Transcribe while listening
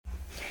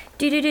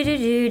Do do do do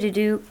do do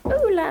do.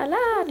 Ooh la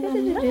la. Do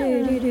do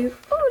do do do.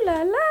 Ooh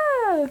la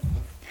la.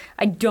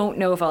 I don't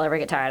know if I'll ever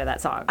get tired of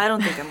that song. I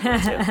don't think I'm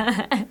going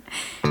to.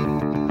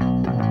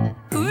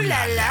 Ooh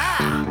la la.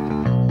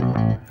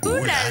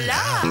 Ooh la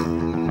la.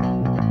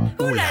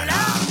 Ooh la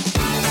la.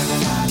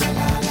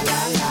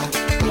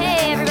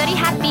 Hey everybody,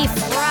 happy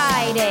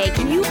Friday.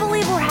 Can you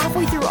believe we're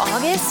halfway through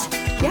August?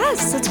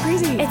 Yes, that's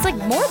crazy. It's like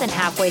more than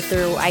halfway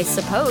through, I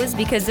suppose,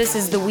 because this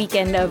is the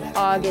weekend of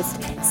August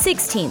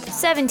 16th,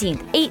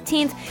 17th,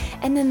 18th,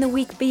 and then the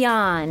week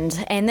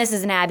beyond. And this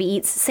is an Abby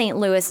Eats St.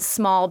 Louis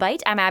Small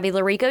Bite. I'm Abby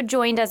Larico,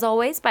 joined as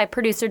always by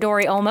producer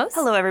Dory Olmos.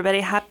 Hello, everybody.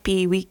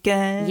 Happy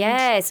weekend.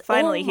 Yes.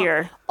 Finally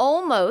here.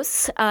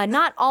 Almost.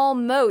 Not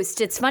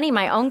almost. It's funny,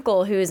 my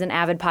uncle, who is an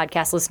avid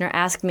podcast listener,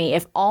 asked me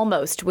if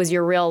Almost was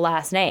your real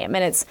last name.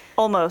 And it's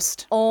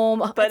Almost.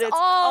 But it's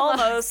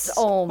almost.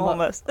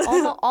 Almost.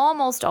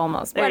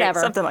 Whatever.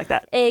 Something like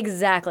that.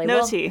 Exactly.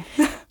 No tea.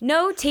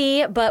 No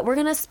tea, but we're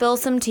going to spill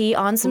some tea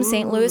on some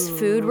St. Louis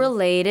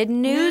food-related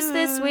news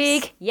this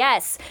week.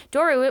 Yes.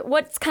 Dory,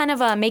 what's kind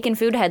of making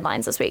food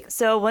headlines this week?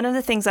 So one of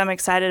the things I'm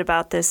excited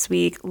about this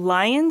week,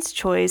 Lion's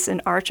Choice and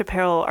Arch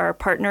Apparel are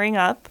partnering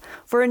up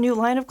for a new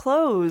line of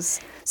clothes.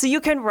 So you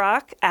can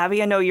rock,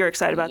 Abby, I know you're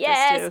excited about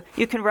this too.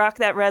 You can rock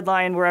that red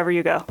lion wherever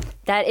you go.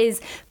 That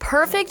is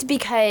perfect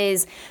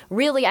because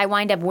really I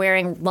wind up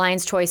wearing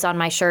Lion's Choice on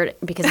my shirt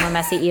because I'm a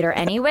messy eater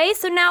anyway.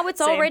 So now it's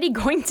already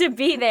going to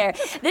be there.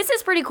 This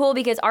is pretty cool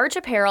because Arch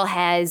Apparel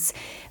has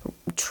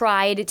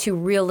tried to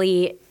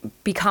really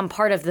become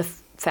part of the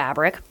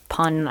fabric,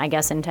 pun I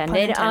guess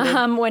intended,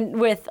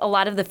 with a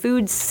lot of the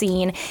food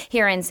scene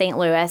here in St.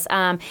 Louis.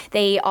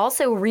 They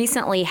also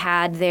recently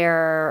had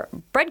their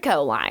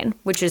Breadco line,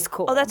 which is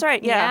cool. Oh, that's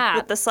right. Yeah.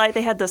 With the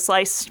they had the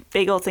sliced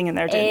bagel thing in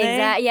there, didn't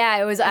they? Yeah,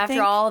 it was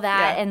after all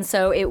that. Yeah. And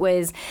so it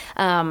was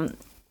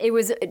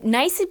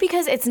nice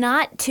because it's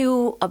not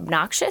too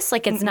obnoxious.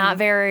 Like, it's not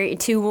very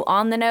too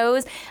on the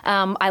nose.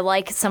 I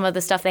like some of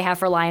the stuff they have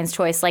for Lion's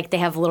Choice. Like, they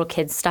have little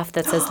kids stuff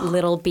that says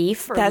little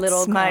beef or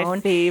little cone. That's my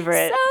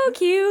favorite. So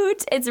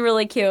cute. It's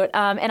really cute.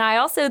 And I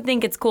also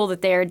think it's cool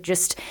that they're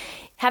just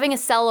having a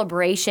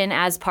celebration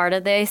as part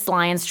of this.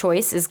 Lion's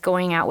Choice is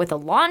going out with a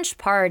launch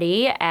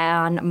party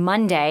on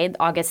Monday,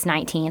 August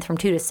 19th from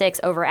 2 to 6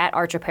 over at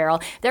Arch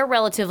Apparel. They're a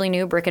relatively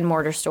new brick and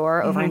mortar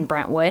store over in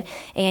Brentwood.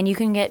 And you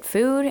can get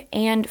food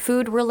and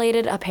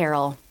food-related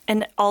apparel.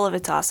 And all of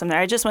it's awesome there.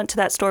 I just went to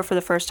that store for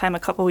the first time a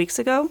couple weeks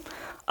ago.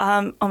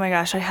 Oh my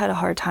gosh, I had a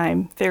hard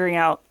time figuring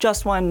out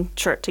just one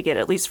shirt to get,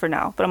 at least for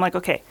now. But I'm like,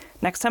 okay,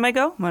 next time I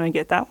go, I'm going to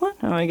get that one.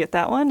 I'm going to get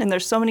that one. And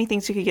there's so many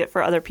things you could get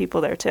for other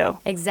people there, too.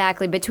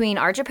 Exactly. Between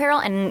Arch Apparel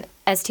and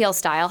STL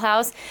Style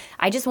House,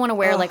 I just want to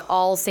wear like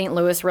all St.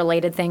 Louis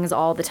related things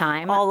all the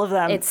time. All of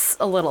them. It's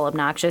a little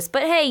obnoxious.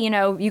 But hey,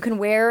 you can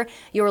wear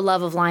your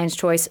love of Lion's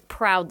Choice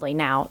proudly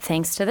now,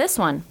 thanks to this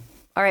one.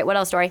 All right, what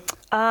else, Dory?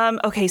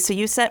 Okay, so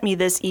you sent me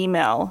this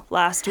email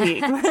last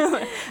week.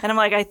 And I'm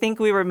like, I think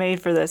we were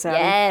made for this, Abby.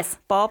 Yes.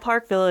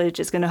 Ballpark Village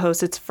is going to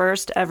host its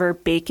first ever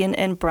Bacon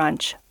and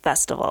Brunch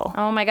Festival.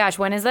 Oh my gosh,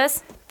 when is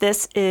this?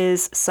 This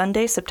is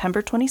Sunday,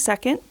 September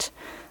 22nd.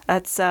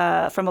 That's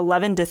from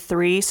 11 to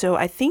 3, so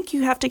I think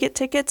you have to get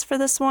tickets for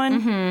this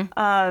one.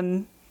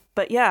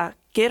 But yeah,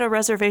 get a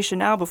reservation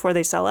now before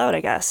they sell out, I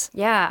guess.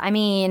 Yeah, I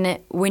mean,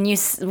 when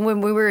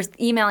we were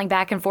emailing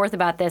back and forth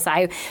about this,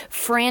 I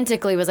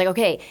frantically was like,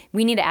 okay,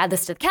 we need to add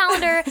this to the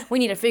calendar. We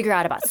need to figure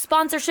out about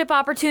sponsorship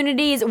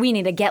opportunities. We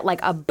need to get like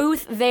a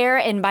booth there.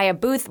 And by a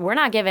booth, we're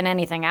not giving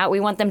anything out. We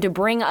want them to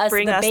bring us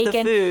the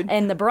bacon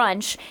and the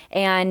brunch.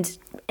 And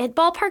at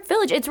Ballpark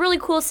Village, it's really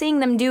cool seeing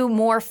them do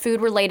more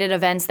food-related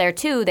events there,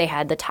 too. They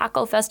had the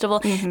Taco Festival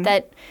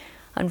that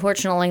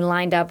unfortunately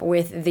lined up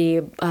with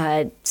the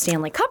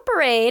Stanley Cup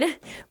Parade.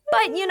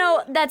 But,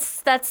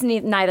 that's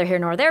neither here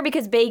nor there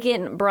because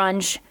bacon,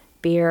 brunch,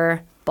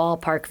 beer,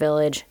 Ballpark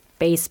Village,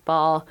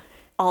 baseball.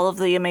 All of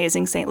the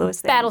amazing St. Louis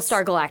things.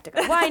 Battlestar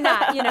Galactica. Why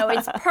not?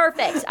 It's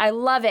perfect. I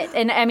love it.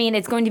 And, I mean,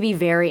 it's going to be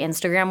very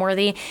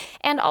Instagram-worthy.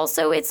 And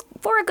also, it's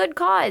for a good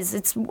cause.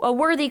 It's a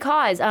worthy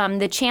cause.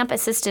 The Champ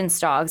Assistance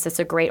Dogs, it's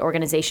a great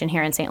organization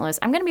here in St. Louis.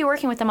 I'm going to be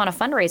working with them on a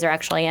fundraiser,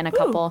 actually, in a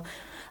couple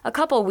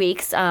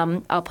weeks.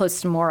 I'll post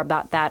some more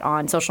about that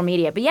on social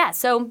media. But yeah,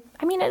 so,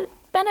 I mean, it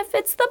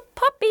benefits the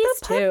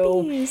puppies,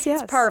 too. Yes.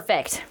 It's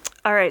perfect.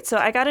 All right, so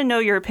I got to know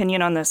your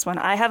opinion on this one.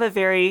 I have a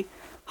very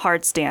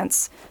hard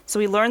stance. So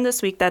we learned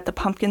this week that the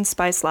pumpkin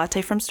spice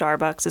latte from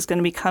Starbucks is going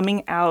to be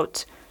coming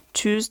out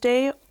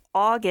Tuesday,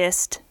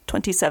 August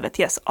 27th.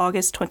 Yes,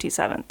 August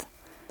 27th.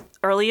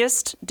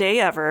 Earliest day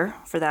ever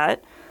for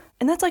that.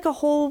 And that's like a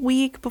whole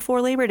week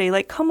before Labor Day.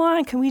 Like, come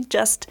on, can we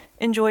just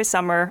enjoy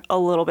summer a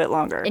little bit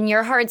longer? And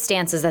your hard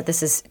stance is that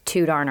this is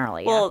too darn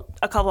early. Well,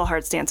 a couple of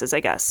hard stances, I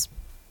guess.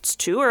 It's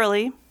too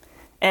early,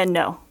 and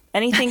no.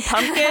 Anything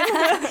pumpkin,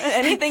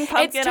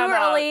 It's too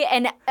early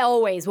and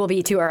always will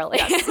be too early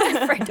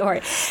for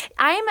Dory.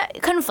 I'm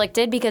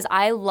conflicted because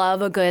I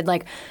love a good,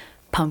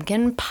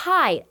 pumpkin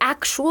pie,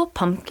 actual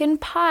pumpkin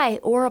pie,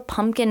 or a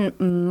pumpkin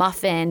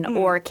muffin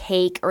or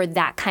cake or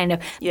that kind of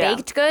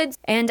baked goods.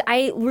 And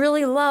I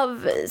really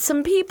love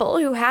some people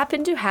who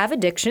happen to have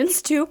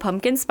addictions to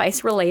pumpkin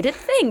spice related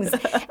things.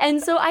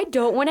 And so I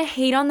don't want to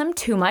hate on them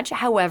too much.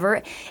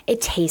 However,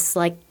 it tastes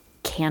like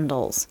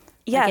candles.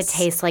 Yes. Like it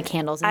tastes like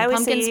candles. And the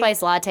pumpkin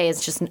spice latte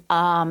is just,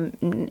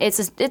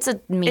 it's a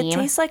meme. It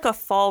tastes like a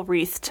fall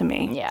wreath to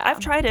me. Yeah. I've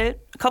tried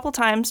it a couple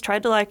times,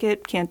 tried to like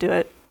it, can't do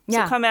it.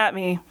 Yeah. So come at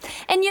me.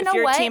 And you know if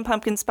you're what? Team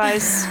Pumpkin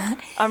Spice,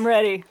 I'm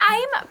ready.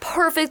 I'm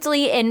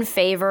perfectly in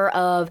favor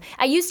of,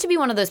 I used to be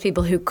one of those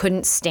people who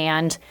couldn't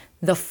stand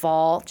the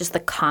fall, just the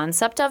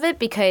concept of it,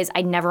 because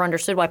I never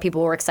understood why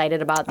people were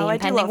excited about the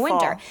impending winter.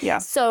 Fall. Yeah.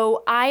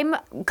 So I'm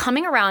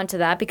coming around to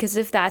that, because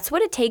if that's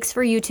what it takes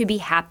for you to be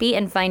happy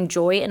and find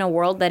joy in a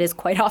world that is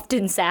quite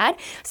often sad,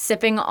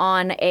 sipping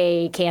on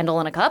a candle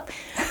in a cup,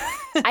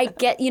 I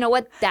get, you know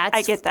what?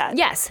 I get that.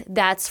 Yes,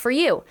 that's for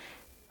you.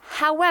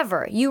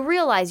 However, you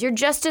realize you're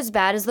just as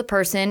bad as the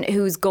person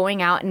who's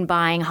going out and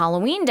buying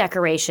Halloween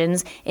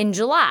decorations in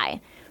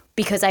July.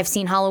 Because I've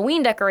seen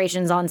Halloween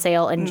decorations on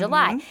sale in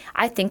July.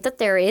 I think that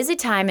there is a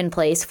time and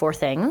place for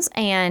things,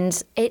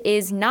 and it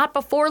is not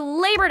before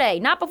Labor Day,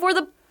 not before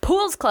the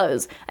pools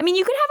close. I mean,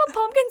 you could have a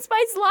pumpkin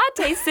spice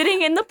latte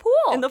sitting in the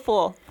pool. In the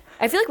pool.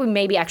 I feel like we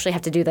maybe actually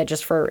have to do that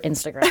just for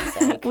Instagram's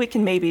sake. We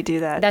can maybe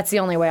do that. That's the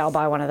only way I'll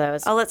buy one of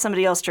those. I'll let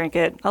somebody else drink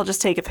it. I'll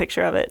just take a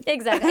picture of it.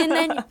 Exactly. And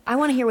then I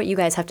want to hear what you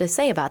guys have to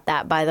say about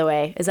that, by the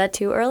way. Is that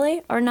too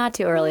early or not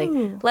too early?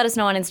 Let us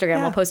know on Instagram.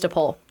 Yeah. We'll post a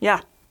poll. Yeah.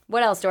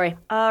 What else, Dory?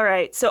 All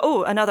right.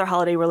 So, another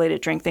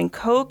holiday-related drink thing.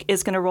 Coke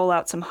is going to roll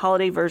out some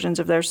holiday versions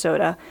of their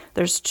soda.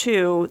 There's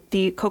two,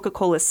 the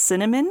Coca-Cola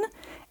Cinnamon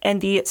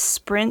and the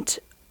Sprite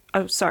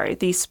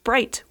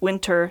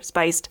Winter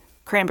Spiced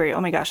Cranberry.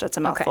 Oh my gosh, that's a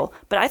mouthful. Okay.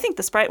 But I think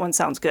the Sprite one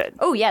sounds good.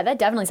 Oh yeah, that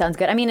definitely sounds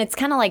good. I mean, it's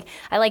kind of like,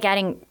 I like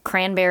adding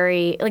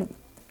cranberry, like,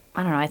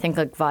 I don't know, I think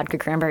like vodka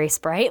cranberry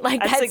Sprite. Like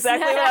that's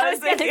exactly what I was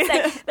thinking.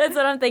 That's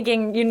what I'm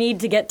thinking you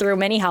need to get through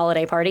many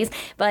holiday parties.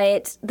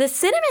 But the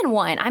cinnamon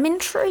one, I'm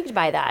intrigued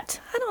by that.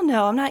 I don't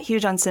know. I'm not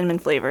huge on cinnamon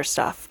flavor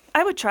stuff.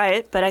 I would try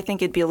it, but I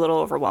think it'd be a little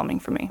overwhelming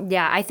for me.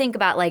 Yeah, I think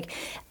about like,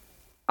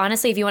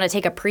 honestly, if you want to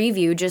take a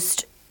preview,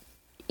 just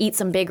eat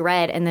some Big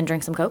Red and then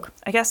drink some Coke.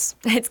 I guess.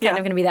 It's kind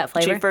of going to be that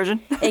flavor. Cheap version.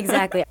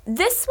 Exactly.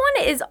 This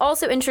one is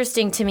also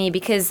interesting to me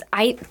because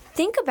I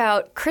think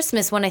about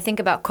Christmas when I think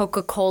about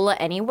Coca-Cola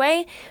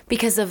anyway,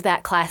 because of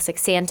that classic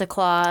Santa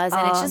Claus.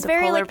 And it's just the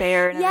very polar like,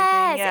 bear and yes,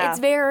 everything. Yeah. It's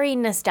very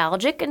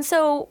nostalgic. And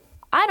so,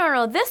 I don't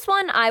know. This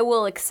one I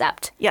will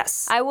accept.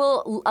 Yes. I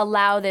will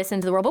allow this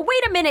into the world. But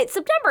wait a minute.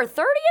 September 30th is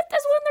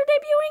when they're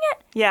debuting it?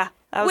 Yeah.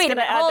 I was going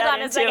to add that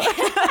in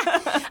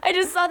too. I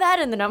just saw that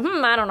in the note.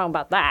 I don't know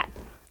about that.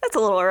 That's a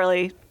little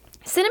early.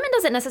 Cinnamon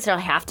doesn't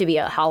necessarily have to be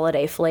a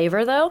holiday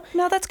flavor, though.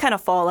 No, that's kind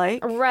of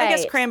fall-like. Right. I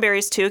guess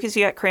cranberries, too, because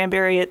you got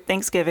cranberry at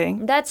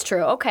Thanksgiving. That's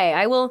true. Okay,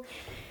 I will...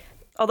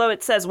 Although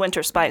it says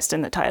winter spiced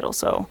in the title,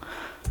 so...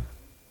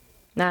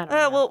 I don't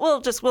know.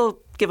 We'll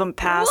give them a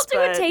pass.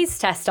 We'll do a taste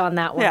test on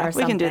that one or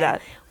something. Yeah, we can do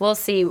that. We'll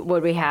see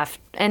what we have.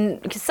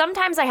 And 'cause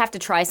sometimes I have to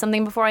try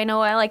something before I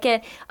know I like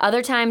it.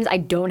 Other times I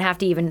don't have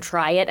to even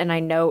try it, and I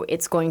know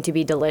it's going to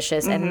be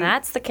delicious. Mm-hmm. And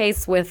that's the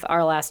case with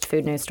our last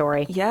food news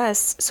story.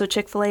 Yes. So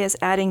Chick-fil-A is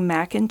adding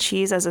mac and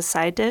cheese as a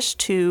side dish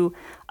to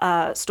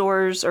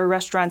stores or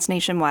restaurants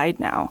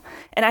nationwide now.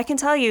 And I can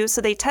tell you, so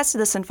they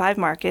tested this in 5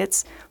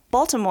 markets.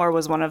 Baltimore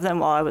was one of them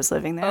while I was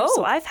living there. Oh.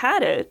 So I've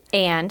had it.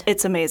 And?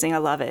 It's amazing. I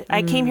love it.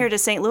 I came here to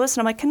St. Louis,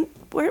 and I'm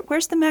like,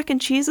 where's the mac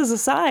and cheese as a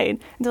side? And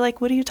they're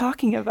like, what are you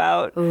talking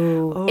about?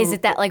 Ooh. Oh. Is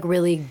it that like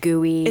really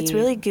gooey? It's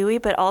really gooey,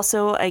 but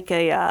also like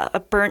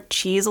a burnt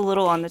cheese a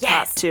little on the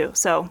top too.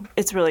 So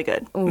it's really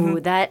good.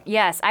 Ooh,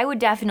 yes, I would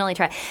definitely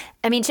try.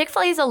 I mean,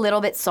 Chick-fil-A is a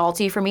little bit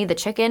salty for me, the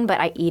chicken, but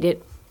I eat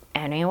it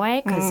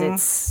anyway because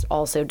it's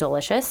also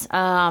delicious.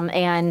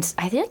 And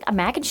I think a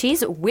mac and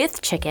cheese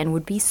with chicken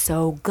would be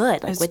so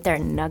good, like with their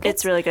nuggets.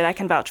 It's really good. I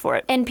can vouch for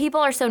it. And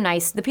people are so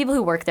nice. The people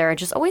who work there are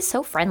just always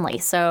so friendly.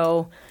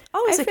 So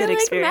always a good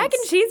experience. Mac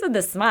and cheese with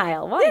a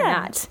smile. Why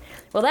not?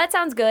 Well, that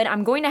sounds good.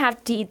 I'm going to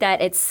have to eat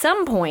that at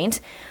some point,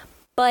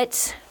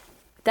 but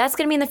that's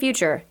going to be in the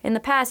future. In the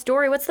past,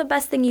 Dory, what's the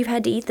best thing you've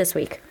had to eat this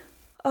week?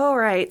 All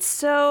right.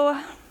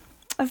 So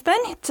I've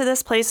been to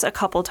this place a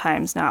couple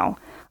times now.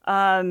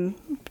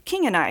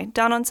 King and I,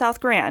 down on South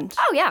Grand.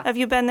 Oh, yeah. Have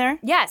you been there?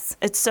 Yes.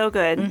 It's so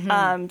good.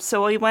 Mm-hmm.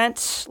 So we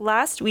went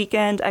last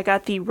weekend. I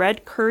got the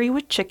red curry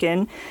with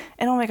chicken.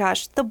 And oh my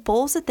gosh, the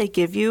bowls that they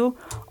give you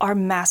are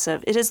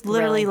massive. It is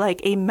literally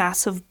like a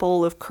massive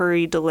bowl of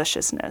curry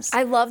deliciousness.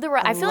 I love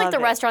I feel like the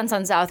restaurants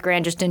on South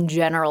Grand just in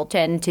general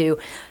tend to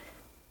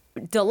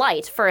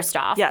delight, first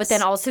off, but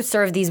then also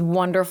serve these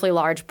wonderfully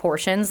large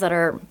portions that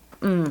are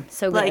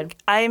So good. Like,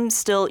 I'm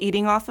still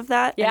eating off of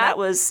that. Yeah? And that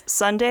was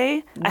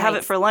Sunday. I have it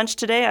Nice. for lunch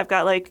today. I've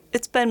got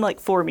it's been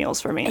 4 meals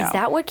for me now. Is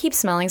that what keeps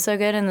smelling so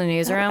good in the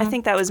newsroom? I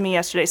think that was me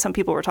yesterday. Some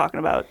people were talking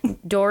about.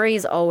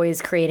 Dory's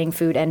always creating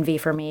food envy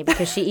for me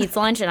because she eats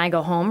lunch and I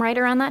go home right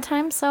around that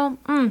time. So,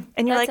 And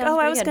you're like,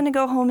 I was going to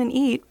go home and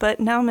eat, but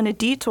now I'm going to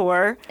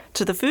detour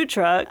to the food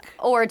truck.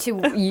 or to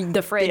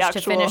the fridge to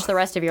actual- finish the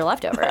rest of your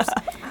leftovers.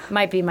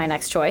 Might be my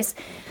next choice.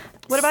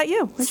 What about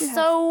you? What'd you have?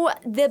 So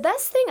the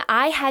best thing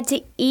I had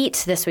to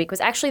eat this week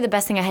was actually the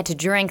best thing I had to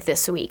drink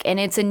this week.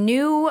 And it's a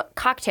new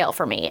cocktail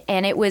for me.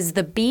 And it was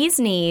the Bee's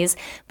Knees,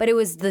 but it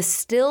was the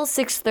Still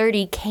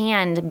 630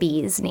 canned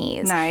Bee's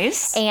Knees.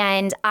 Nice.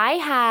 And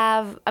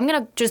I'm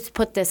going to just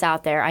put this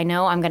out there. I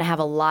know I'm going to have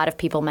a lot of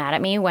people mad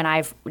at me when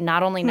I've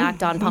not only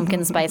knocked on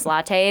pumpkin spice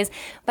lattes,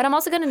 but I'm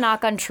also going to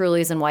knock on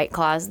Trulies and White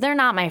Claws. They're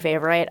not my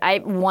favorite. I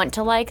want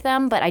to like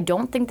them, but I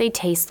don't think they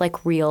taste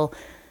like real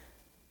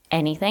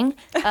anything.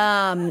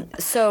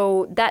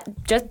 So that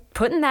just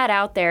putting that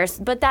out there.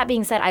 But that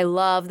being said, I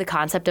love the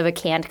concept of a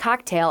canned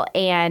cocktail.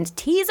 And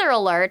teaser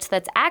alert,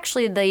 that's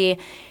actually the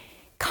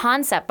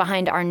concept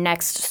behind our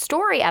next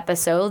story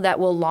episode that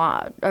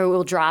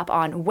will drop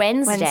on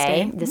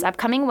Wednesday, this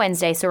upcoming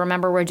Wednesday. So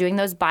remember, we're doing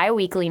those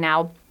bi-weekly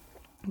now.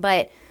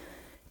 But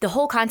the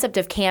whole concept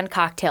of canned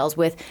cocktails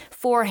with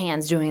Four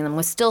Hands doing them,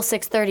 with Still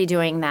 630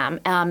 doing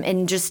them,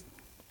 and just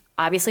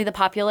obviously the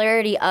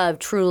popularity of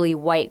Truly,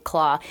 White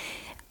Claw.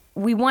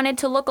 We wanted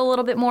to look a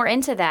little bit more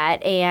into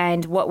that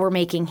and what we're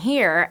making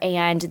here.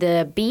 And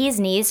the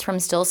Bee's Knees from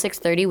Still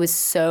 630 was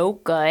so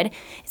good.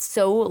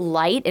 So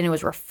light, and it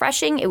was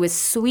refreshing. It was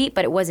sweet,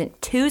 but it wasn't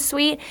too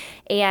sweet.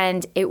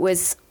 And it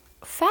was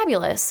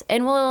fabulous.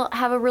 And we'll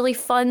have a really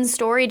fun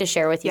story to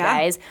share with you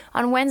guys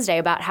on Wednesday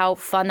about how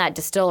fun that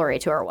distillery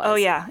tour was. Oh,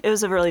 yeah. It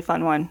was a really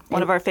fun one.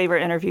 One of our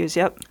favorite interviews.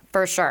 Yep.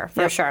 For sure.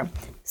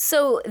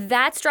 So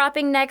that's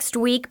dropping next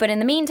week. But in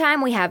the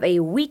meantime, we have a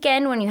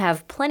weekend when you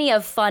have plenty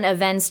of fun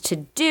events to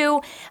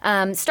do.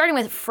 Starting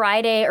with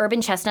Friday,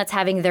 Urban Chestnuts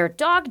having their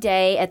dog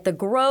day at the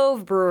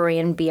Grove Brewery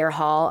and Beer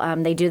Hall.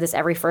 They do this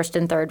every first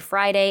and third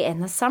Friday.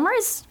 And the summer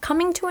is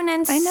coming to an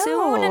end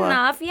soon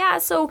enough. Yeah.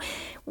 So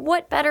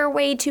what better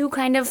way to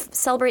kind of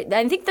celebrate?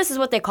 I think this is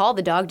what they call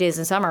the dog days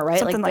of summer, right?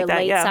 Something like the that,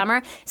 late yeah.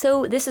 summer.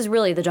 So this is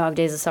really the dog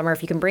days of summer.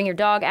 If you can bring your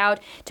dog out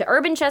to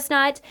Urban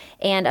Chestnut,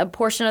 and a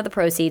portion of the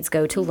proceeds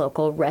go to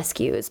local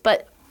rescues.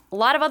 But a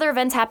lot of other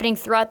events happening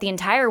throughout the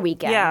entire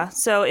weekend. Yeah,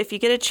 so if you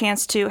get a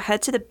chance to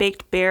head to the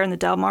Baked Bear in the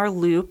Del Mar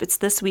Loop, it's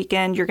this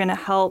weekend. You're going to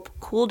help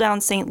cool down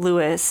St.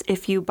 Louis.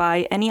 If you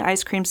buy any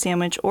ice cream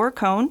sandwich or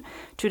cone,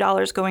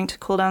 $2 going to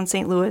Cool Down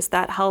St. Louis.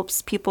 That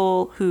helps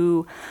people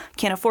who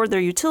can't afford their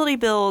utility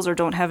bills or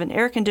don't have an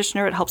air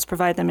conditioner. It helps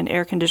provide them an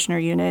air conditioner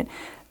unit.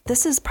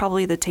 This is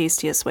probably the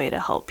tastiest way to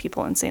help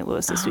people in St.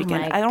 Louis this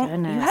weekend. my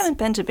goodness. You haven't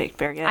been to Baked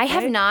Bear yet, I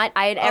have right? not.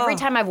 Every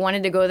time I've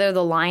wanted to go there,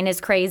 the line is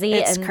crazy.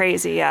 It's and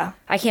crazy, yeah.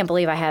 I can't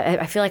believe I have.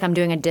 I feel like I'm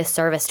doing a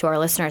disservice to our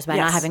listeners by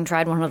not Yes. having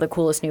tried one of the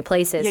coolest new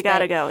places. You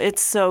gotta go.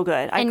 It's so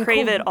good. I And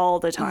crave cool- it all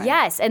the time.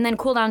 Yes, and then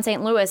Cool Down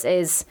St. Louis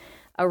is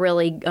a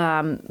really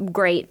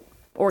great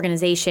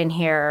organization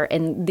here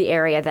in the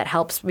area that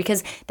helps,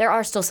 because there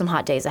are still some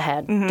hot days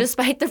ahead,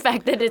 despite the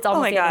fact that it's Oh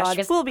almost my the end of gosh,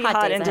 August. we'll be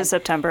hot days into ahead.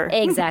 September.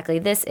 Exactly.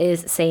 This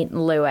is St.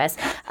 Louis.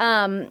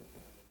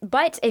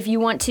 But if you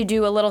want to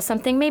do a little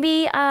something,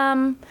 maybe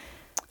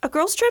A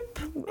girls trip?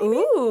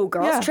 ooh,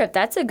 girls Yeah. trip.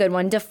 That's a good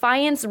one.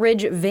 Defiance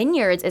Ridge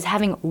Vineyards is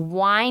having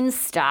wine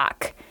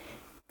stock.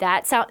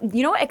 That sound,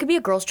 you know what? It could be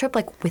a girls trip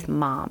like with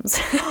moms.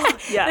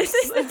 Yes. This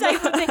is the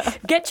type of thing.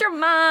 Get your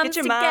moms Get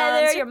your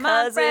together, moms, your your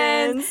mom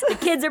friends. cousins.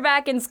 The kids are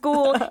back in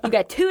school. You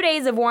got 2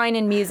 days of wine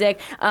and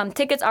music.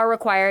 Tickets are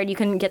required. You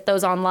can get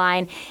those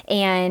online.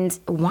 And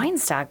wine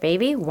stock,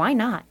 baby. Why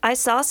not? I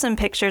saw some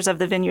pictures of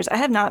the vineyards. I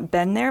have not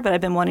been there, but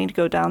I've been wanting to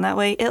go down that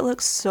way. It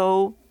looks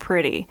so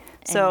pretty.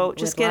 So And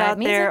just with get live out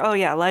there. music? Oh,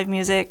 yeah, live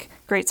music.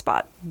 Great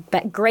spot.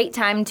 But great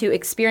time to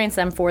experience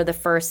them for the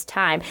first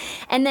time.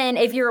 And then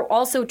if you're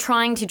also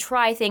trying to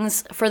try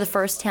things for the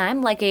first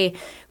time, like a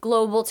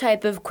global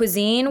type of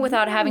cuisine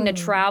without having to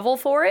travel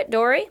for it,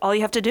 Dory? All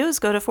you have to do is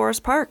go to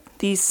Forest Park,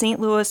 the St.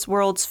 Louis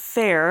World's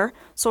Fair,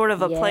 sort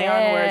of a play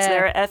on words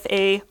there,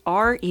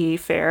 F-A-R-E,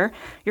 Fair.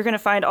 You're going to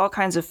find all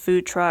kinds of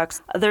food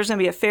trucks. There's going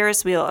to be a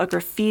Ferris wheel, a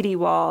graffiti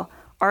wall,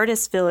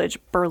 artist village,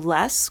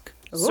 burlesque,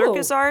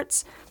 circus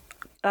arts,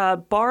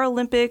 bar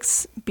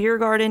Olympics, beer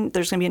garden.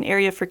 There's going to be an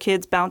area for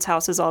kids, bounce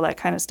houses, all that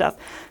kind of stuff.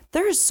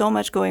 There is so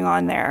much going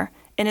on there.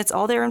 And it's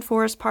all there in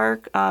Forest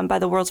Park by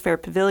the World's Fair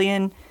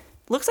Pavilion.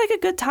 Looks like a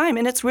good time.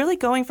 And it's really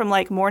going from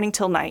like morning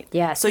till night.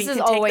 Yes, so this you is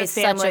can take the always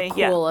such a family-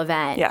 cool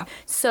event. Yeah.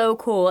 So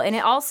cool. And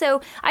it also,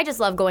 I just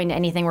love going to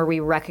anything where we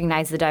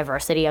recognize the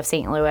diversity of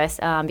St. Louis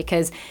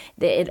because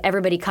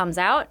everybody comes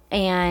out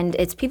and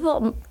it's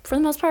people, for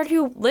the most part,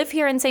 who live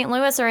here in St.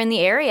 Louis or in the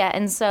area.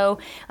 And so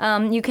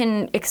you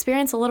can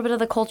experience a little bit of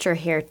the culture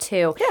here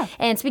too. Yeah.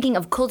 And speaking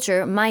of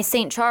culture, my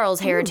St. Charles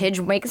heritage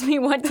makes me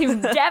want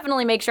to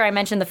definitely make sure I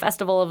mention the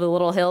Festival of the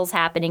Little Hills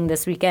happening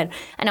this weekend.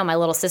 I know my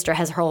little sister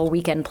has her whole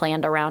weekend planned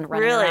weekend around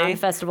running around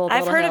Festival of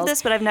I've Little heard Hills. of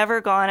this, but I've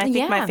never gone. I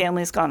think my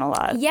family's gone a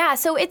lot. Yeah,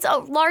 so it's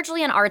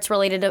largely an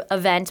arts-related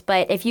event,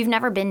 but if you've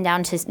never been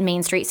down to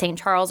Main Street, St.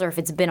 Charles, or if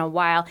it's been a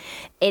while,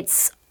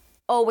 it's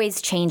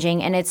always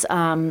changing, and it's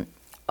a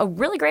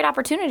really great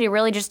opportunity,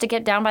 really, just to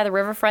get down by the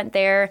riverfront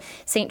there.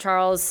 St.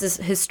 Charles is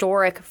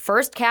historic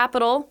first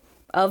capital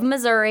of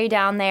Missouri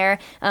down there.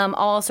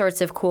 All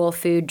sorts of cool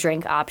food,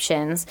 drink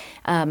options.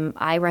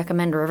 I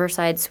recommend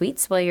Riverside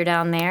Sweets while you're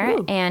down there,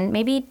 and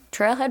maybe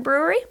Trailhead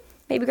Brewery.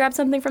 Maybe grab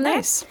something from there.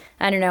 Nice.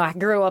 I don't know. I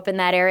grew up in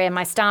that area,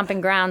 my stomping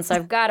ground, so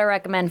I've got to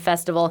recommend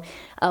Festival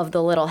of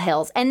the Little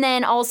Hills. And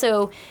then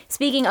also,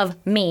 speaking of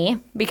me,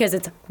 because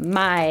it's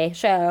my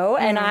show,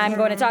 and I'm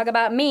going to talk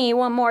about me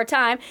one more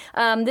time,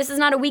 this is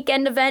not a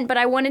weekend event, but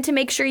I wanted to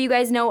make sure you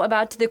guys know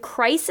about the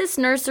Crisis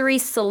Nursery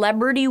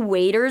Celebrity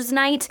Waiters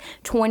Night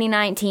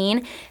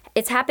 2019.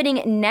 It's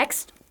happening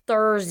next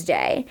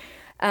Thursday.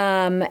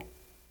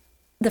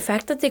 The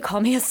fact that they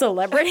call me a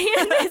celebrity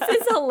in this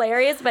is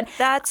hilarious, but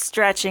that's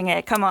stretching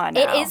it. Come on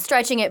now. It is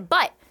stretching it,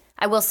 but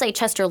I will say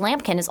Chester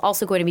Lampkin is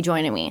also going to be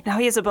joining me. Now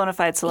he is a bona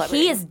fide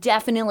celebrity. He is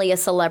definitely a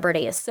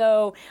celebrity.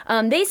 So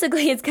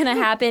basically it's going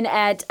to happen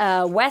at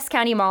West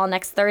County Mall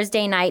next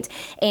Thursday night,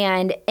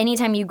 and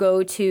anytime you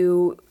go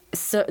to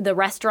the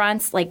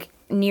restaurants, like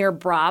near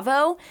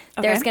Bravo,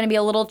 there's going to be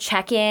a little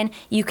check-in.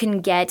 You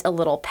can get a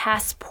little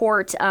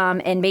passport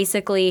and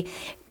basically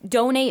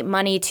donate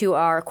money to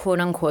our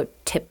quote-unquote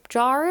tip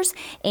jars,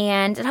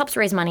 and it helps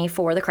raise money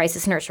for the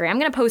Crisis Nursery. I'm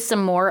going to post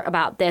some more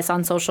about this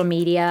on social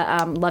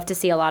media. Love to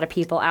see a lot of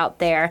people out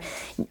there,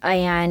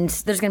 and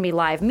there's going to be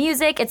live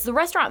music. It's the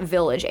Restaurant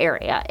Village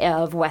area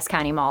of West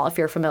County Mall, if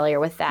you're familiar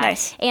with that.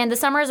 Nice. And the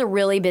summer is a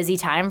really busy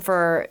time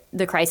for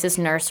the Crisis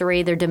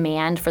Nursery. Their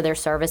demand for their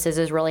services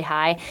is really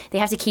high. They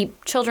have to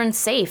keep children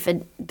safe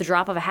at the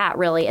drop of a hat,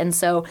 really. And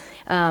so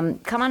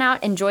come on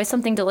out, enjoy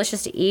something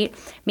delicious to eat.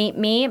 Meet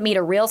me, meet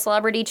a real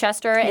celebrity,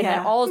 Chester, and then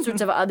all sorts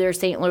of other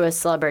St. Louis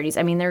celebrities.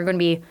 I mean, there are going to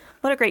be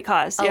what a great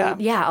cause.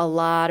 a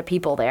lot of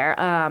people there.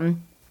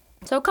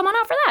 So come on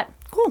out for that.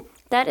 Cool.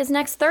 That is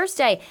next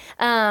Thursday.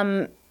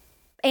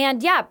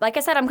 And yeah, like I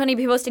said, I'm going to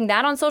be posting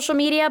that on social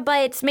media,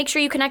 but make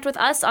sure you connect with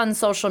us on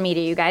social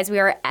media, you guys. We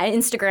are at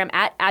Instagram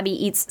at Abby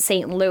Eats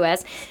St.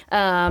 Louis,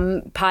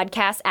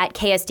 podcast at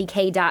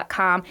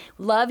ksdk.com.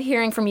 Love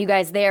hearing from you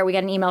guys there. We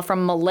got an email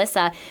from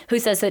Melissa who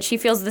says that she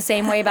feels the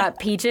same way about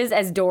peaches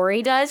as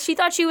Dory does. She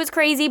thought she was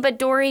crazy, but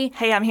Dory,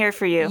 hey, I'm here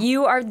for you.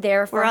 You are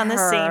there for her. We're on the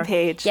same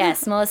page.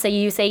 Yes, Melissa,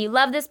 you say you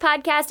love this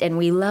podcast, and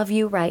we love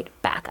you right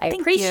back. I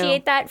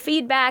appreciate that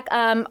feedback.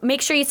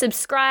 Make sure you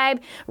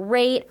subscribe,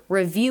 rate,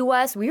 review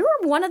us. We were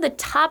one of the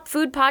top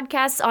food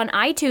podcasts on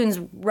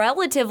iTunes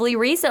relatively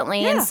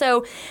recently, and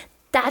so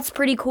that's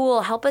pretty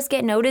cool. Help us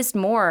get noticed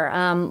more.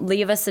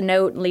 Leave us a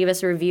note, leave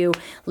us a review,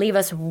 leave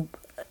us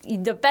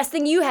the best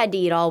thing you had to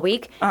eat all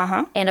week.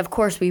 And of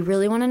course, we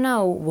really want to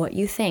know what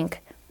you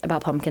think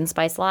about pumpkin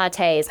spice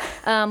lattes.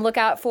 Look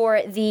out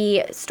for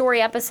the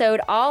story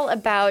episode all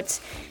about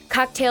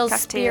cocktails,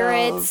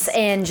 spirits,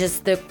 and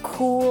just the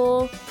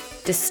cool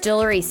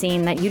distillery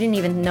scene that you didn't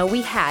even know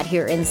we had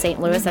here in St.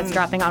 Louis. That's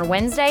dropping on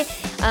Wednesday.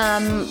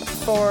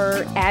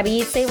 For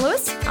Abby St.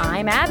 Louis,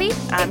 I'm Abby.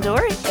 I'm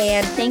Dory.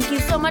 And thank you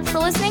so much for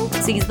listening.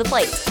 Seize the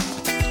plate.